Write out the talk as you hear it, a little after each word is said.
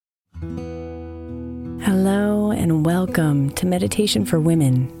Hello and welcome to Meditation for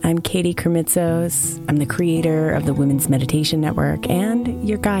Women. I'm Katie Kremitzos. I'm the creator of the Women's Meditation Network and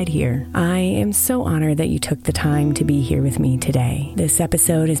your guide here. I am so honored that you took the time to be here with me today. This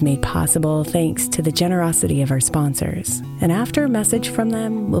episode is made possible thanks to the generosity of our sponsors. And after a message from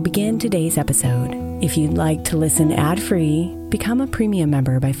them, we'll begin today's episode. If you'd like to listen ad-free, become a premium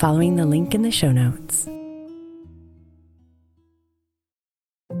member by following the link in the show notes.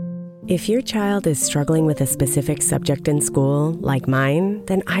 If your child is struggling with a specific subject in school, like mine,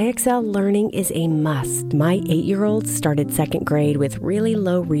 then IXL Learning is a must. My 8-year-old started second grade with really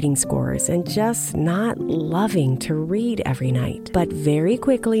low reading scores and just not loving to read every night. But very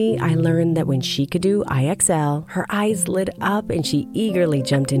quickly, I learned that when she could do IXL, her eyes lit up and she eagerly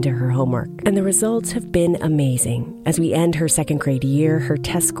jumped into her homework. And the results have been amazing. As we end her second grade year, her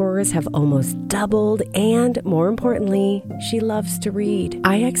test scores have almost doubled, and more importantly, she loves to read.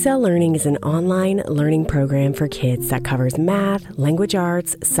 IXL Learning is an online learning program for kids that covers math, language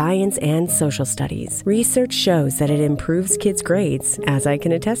arts, science, and social studies. Research shows that it improves kids' grades, as I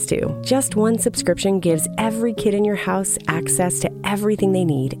can attest to. Just one subscription gives every kid in your house access to everything they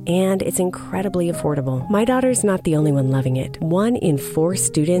need, and it's incredibly affordable. My daughter's not the only one loving it. 1 in 4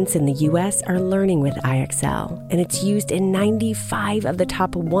 students in the U.S. are learning with IXL, and it's used in 95 of the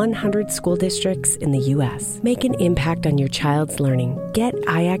top 100 school districts in the U.S. Make an impact on your child's learning. Get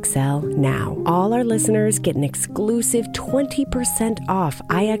IXL now. All our listeners get an exclusive 20% off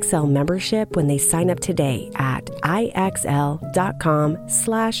IXL membership when they sign up today at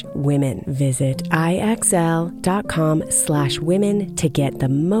IXL.com/women. Visit IXL.com/women to get the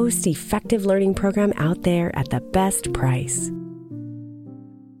most effective learning program out there at the best price.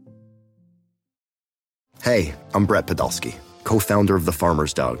 Hey, I'm Brett Podolsky, co-founder of The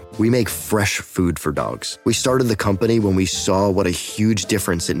Farmer's Dog. We make fresh food for dogs. We started the company when we saw what a huge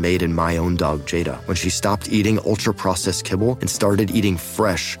difference it made in my own dog, Jada, when she stopped eating ultra-processed kibble and started eating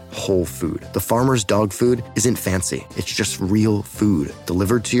fresh, whole food. The Farmer's Dog food isn't fancy. It's just real food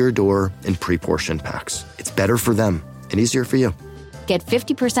delivered to your door in pre-portioned packs. It's better for them and easier for you. Get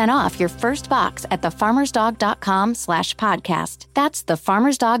 50% off your first box at thefarmersdog.com/podcast. That's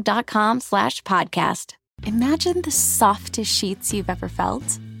thefarmersdog.com/podcast. Imagine the softest sheets you've ever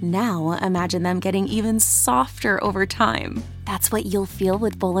felt. Now imagine them getting even softer over time. That's what you'll feel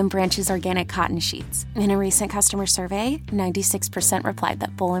with Boll & Branch's organic cotton sheets. In a recent customer survey, 96% replied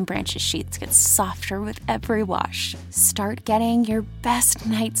that Boll & Branch's sheets get softer with every wash. Start getting your best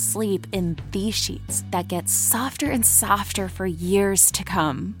night's sleep in these sheets that get softer and softer for years to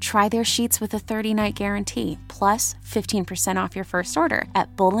come. Try their sheets with a 30-night guarantee, plus 15% off your first order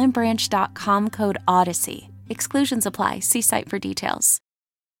at bollandbranch.com code Odyssey. Exclusions apply. See site for details.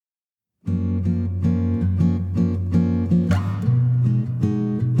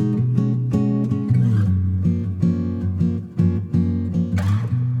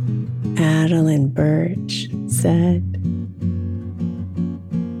 Adeline Birch said,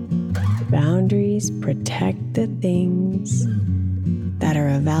 "Boundaries protect the things that are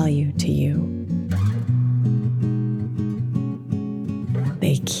of value to you.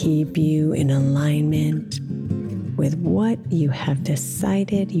 They keep you in alignment with what you have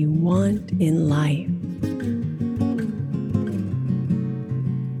decided you want in life.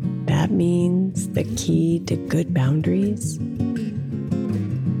 That means the key to good boundaries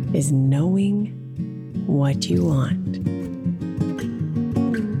is knowing what you want."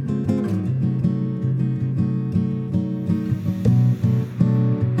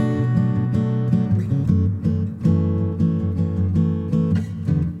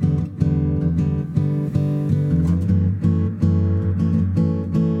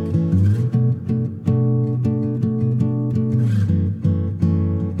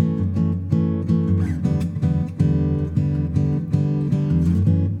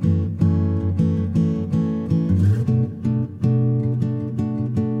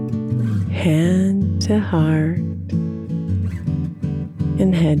 Hand to heart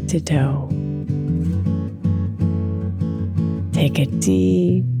and head to toe. Take a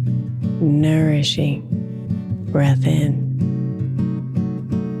deep, nourishing breath in.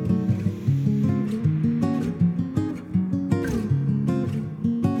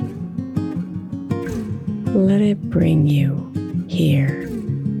 Let it bring you here,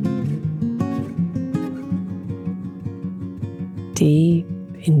 deep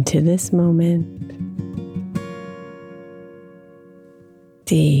into this moment,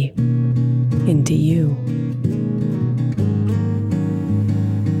 deep into you.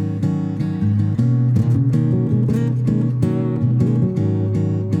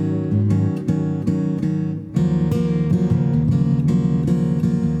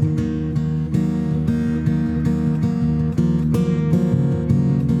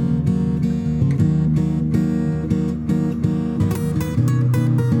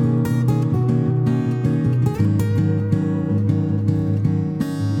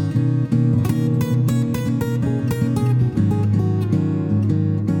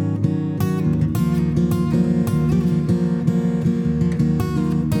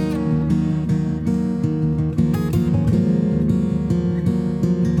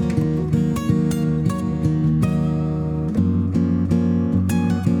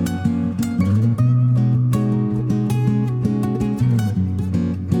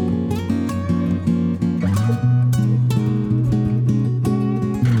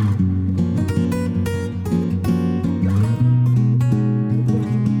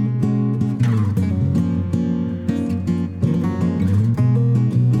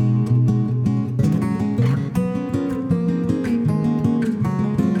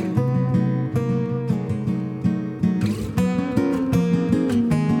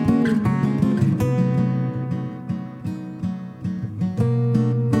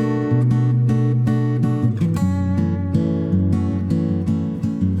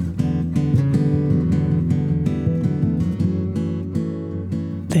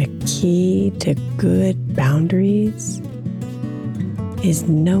 key to good boundaries is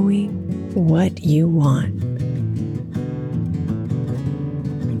knowing what you want.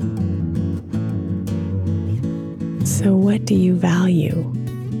 So, what do you value?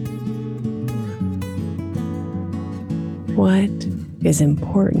 What is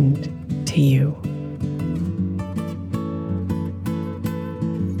important to you?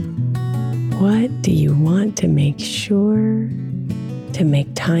 What do you want to make sure to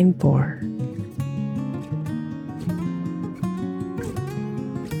make time for?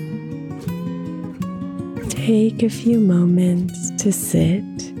 Take a few moments to sit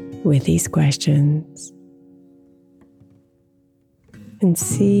with these questions and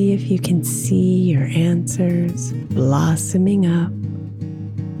see if you can see your answers blossoming up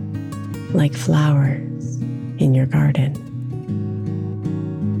like flowers in your garden.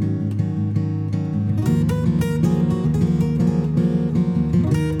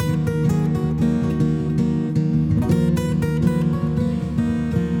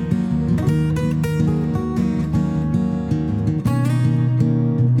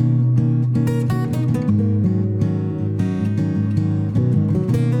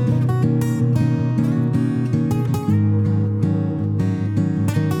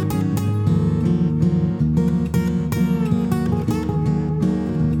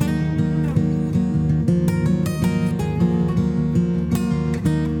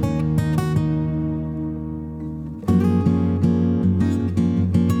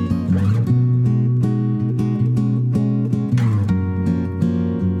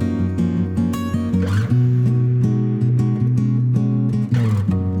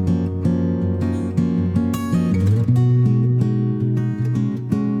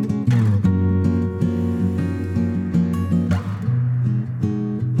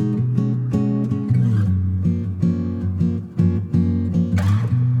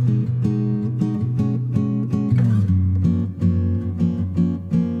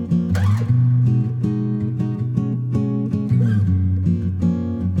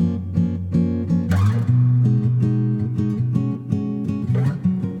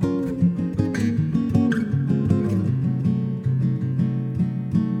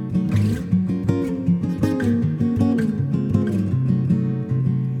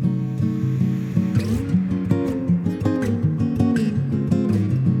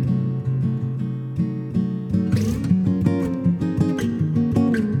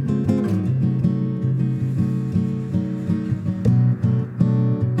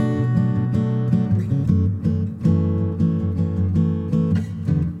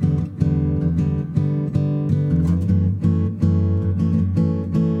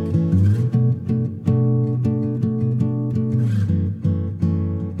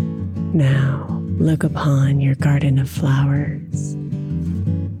 Now look upon your garden of flowers,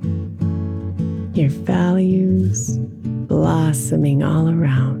 your values blossoming all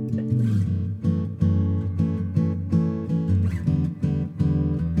around.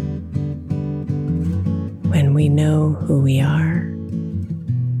 When we know who we are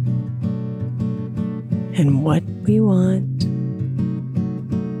and what we want,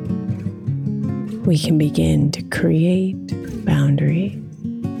 we can begin to create boundaries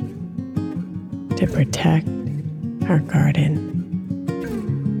to protect our garden.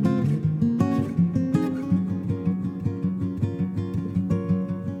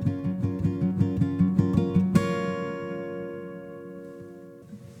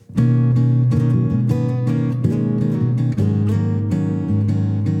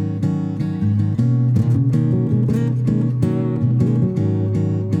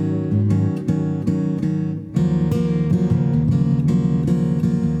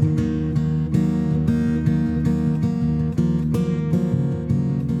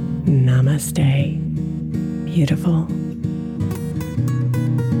 Namaste, beautiful.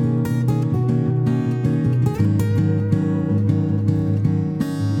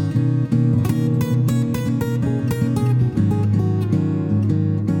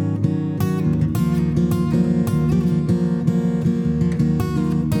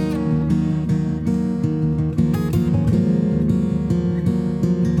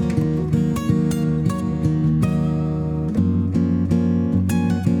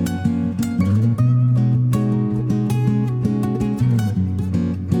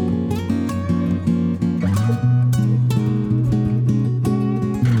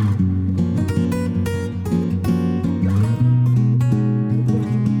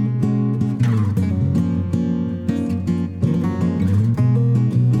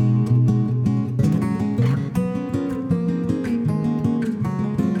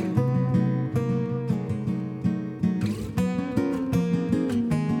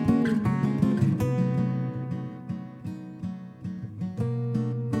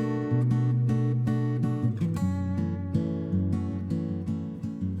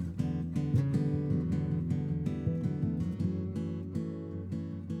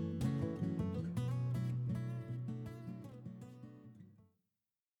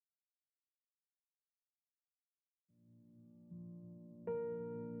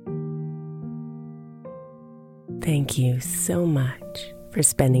 Thank you so much for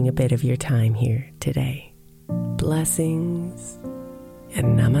spending a bit of your time here today. Blessings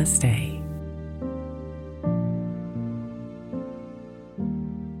and namaste.